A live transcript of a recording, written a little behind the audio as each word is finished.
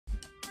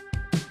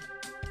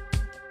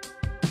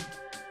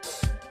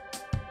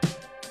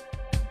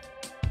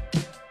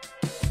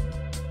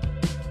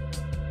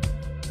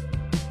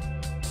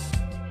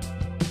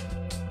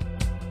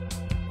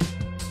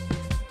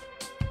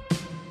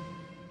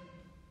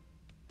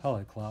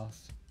Hello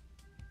class,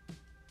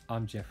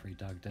 I'm Jeffrey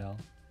Dugdale,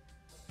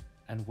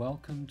 and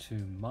welcome to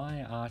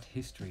my art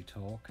history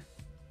talk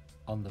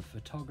on the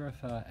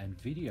photographer and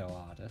video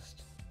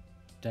artist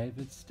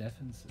David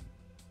Stephenson.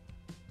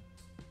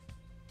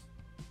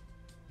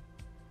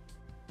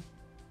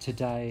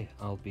 Today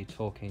I'll be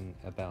talking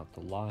about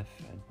the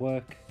life and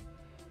work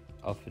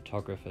of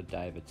photographer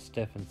David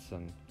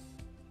Stephenson,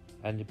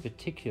 and in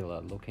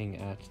particular looking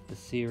at the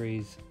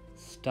series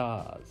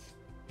Stars,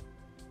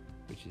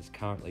 which is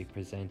currently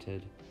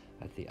presented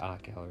at the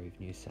Art Gallery of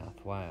New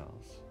South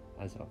Wales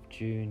as of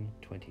June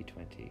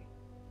 2020.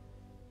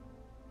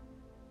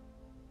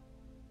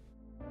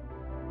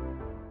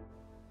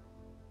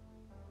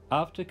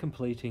 After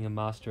completing a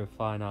Master of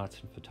Fine Arts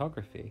in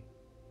Photography,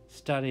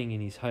 studying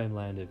in his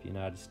homeland of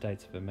United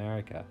States of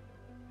America,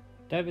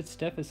 David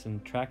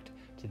Stephenson trekked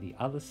to the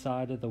other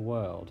side of the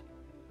world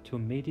to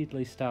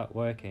immediately start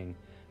working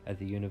at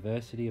the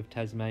University of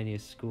Tasmania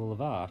School of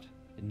Art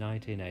in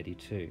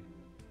 1982.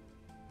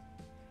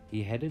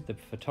 He headed the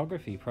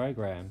photography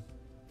program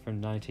from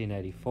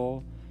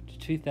 1984 to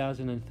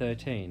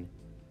 2013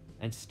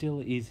 and still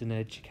is an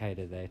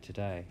educator there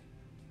today.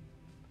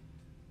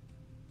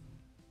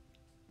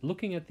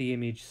 Looking at the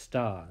image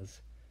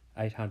Stars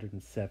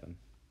 807.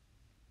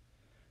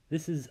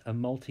 This is a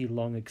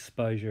multi-long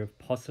exposure of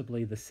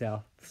possibly the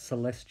south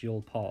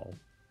celestial pole.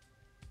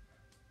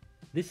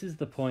 This is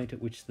the point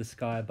at which the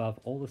sky above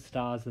all the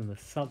stars in the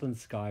southern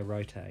sky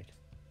rotate.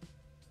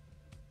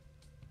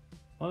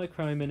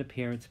 Monochrome in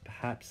appearance,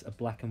 perhaps a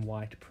black and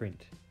white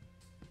print.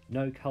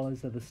 No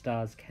colours of the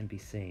stars can be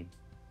seen.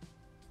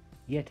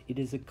 Yet it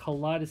is a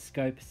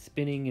kaleidoscope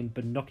spinning in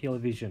binocular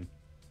vision.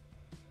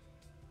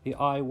 The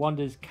eye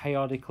wanders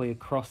chaotically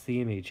across the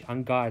image,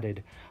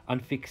 unguided,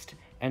 unfixed,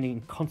 and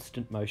in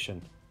constant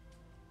motion.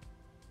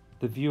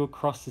 The view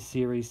across the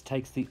series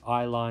takes the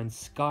eye line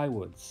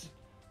skywards,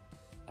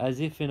 as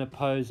if in a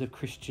pose of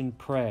Christian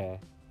prayer,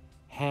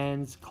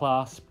 hands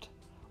clasped,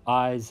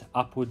 eyes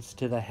upwards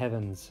to the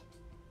heavens,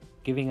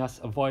 giving us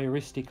a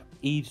voyeuristic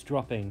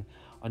eavesdropping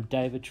on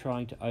David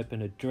trying to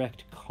open a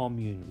direct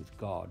commune with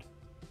God.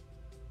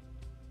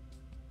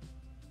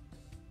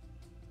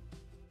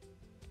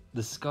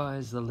 The sky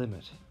is the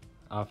limit,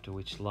 after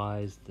which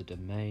lies the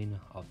domain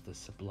of the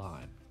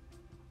sublime.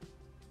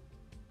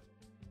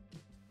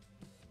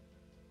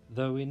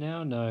 Though we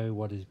now know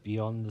what is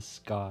beyond the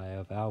sky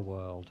of our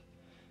world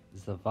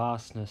is the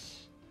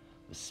vastness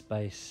of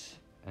space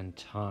and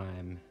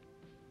time,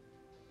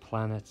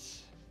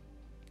 planets,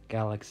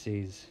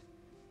 galaxies,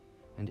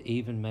 and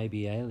even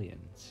maybe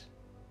aliens,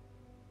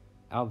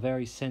 our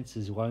very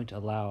senses won't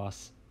allow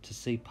us to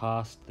see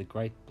past the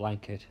great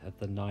blanket of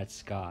the night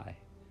sky,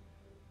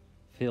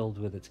 filled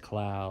with its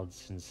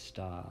clouds and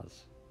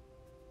stars.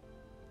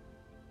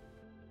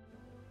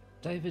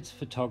 David's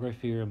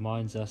photography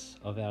reminds us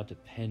of our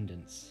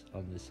dependence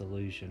on this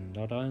illusion,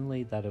 not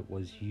only that it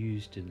was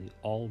used in the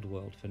old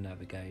world for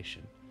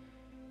navigation,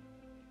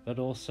 but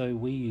also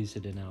we use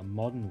it in our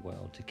modern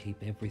world to keep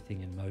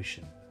everything in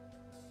motion.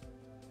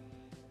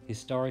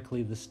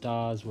 Historically, the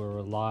stars were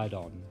relied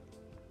on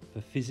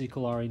for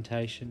physical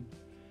orientation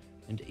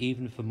and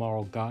even for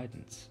moral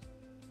guidance.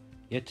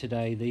 Yet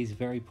today, these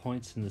very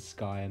points in the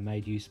sky are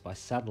made use by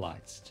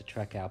satellites to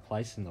track our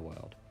place in the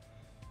world,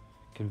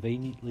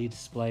 conveniently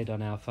displayed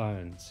on our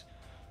phones.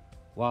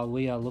 While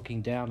we are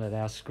looking down at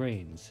our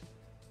screens,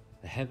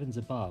 the heavens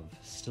above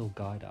still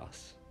guide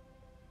us.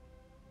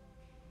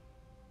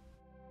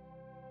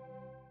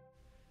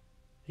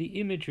 The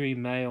imagery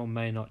may or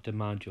may not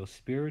demand your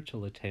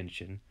spiritual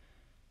attention,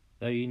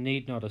 though you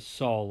need not a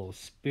soul or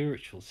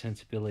spiritual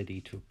sensibility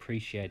to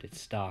appreciate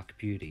its stark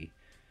beauty,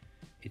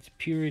 its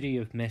purity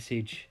of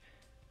message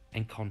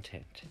and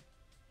content.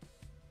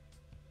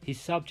 His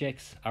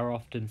subjects are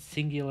often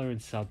singular in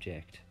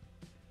subject,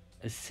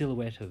 a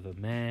silhouette of a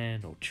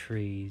man or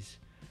trees,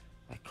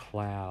 a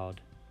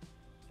cloud,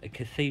 a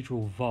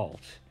cathedral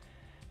vault,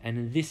 and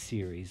in this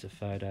series of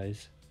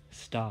photos,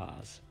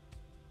 stars.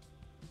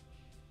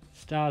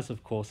 Stars,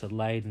 of course, are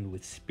laden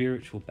with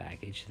spiritual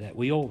baggage that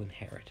we all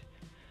inherit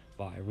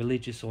by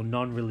religious or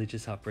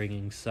non-religious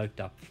upbringing soaked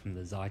up from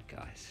the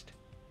zeitgeist.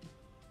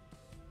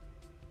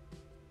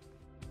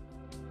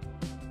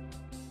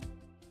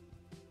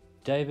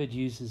 David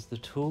uses the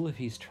tool of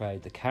his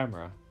trade, the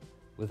camera,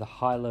 with a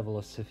high level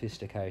of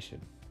sophistication,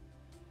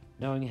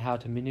 knowing how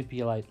to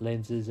manipulate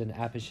lenses and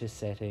aperture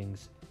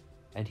settings,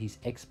 and his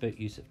expert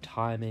use of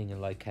timing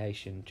and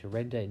location to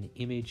render an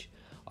image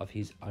of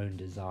his own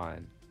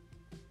design.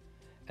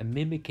 A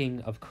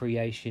mimicking of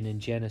creation and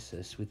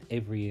Genesis with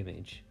every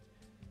image.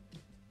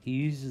 He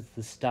uses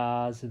the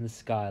stars in the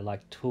sky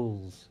like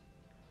tools,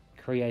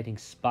 creating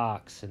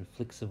sparks and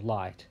flicks of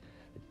light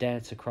that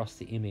dance across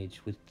the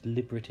image with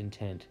deliberate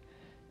intent,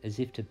 as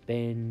if to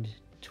bend,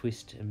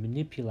 twist, and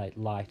manipulate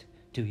light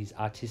to his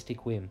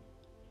artistic whim,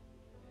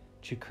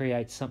 to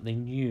create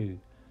something new,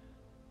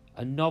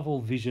 a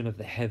novel vision of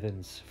the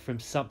heavens from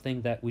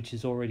something that which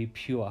is already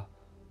pure,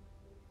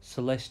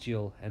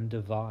 celestial, and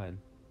divine.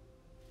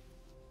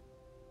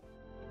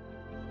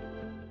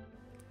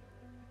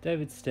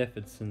 David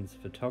Stephenson's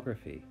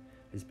photography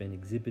has been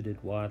exhibited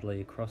widely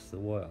across the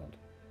world,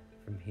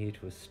 from here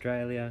to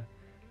Australia,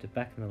 to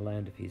back in the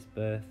land of his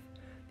birth,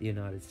 the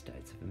United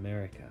States of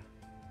America.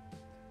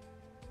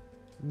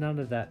 None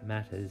of that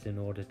matters in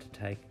order to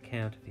take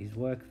account of his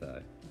work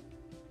though.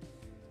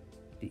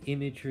 The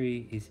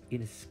imagery is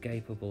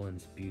inescapable in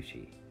its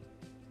beauty.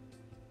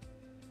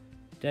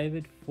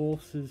 David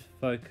forces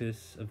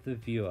focus of the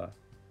viewer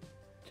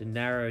to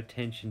narrow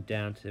attention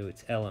down to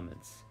its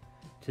elements,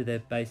 to their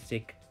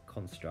basic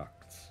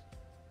constructs.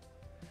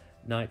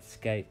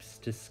 Nightscapes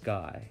to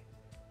sky,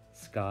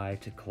 sky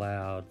to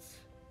clouds,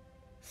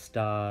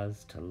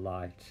 stars to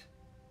light,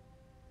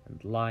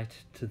 and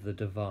light to the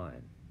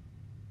divine.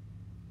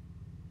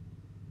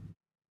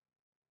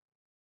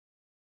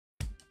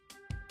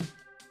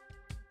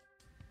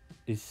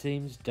 It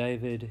seems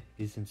David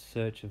is in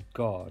search of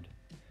God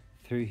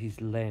through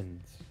his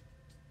lens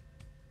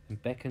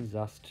and beckons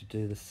us to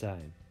do the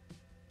same.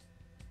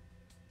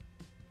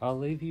 I'll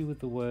leave you with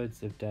the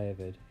words of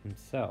David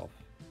himself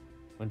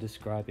when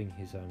describing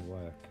his own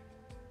work.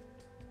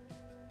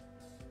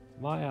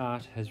 My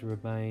art has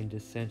remained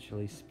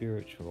essentially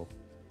spiritual,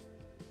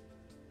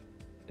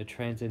 a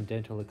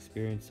transcendental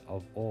experience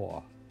of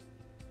awe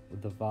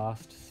with the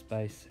vast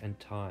space and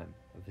time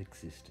of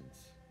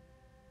existence.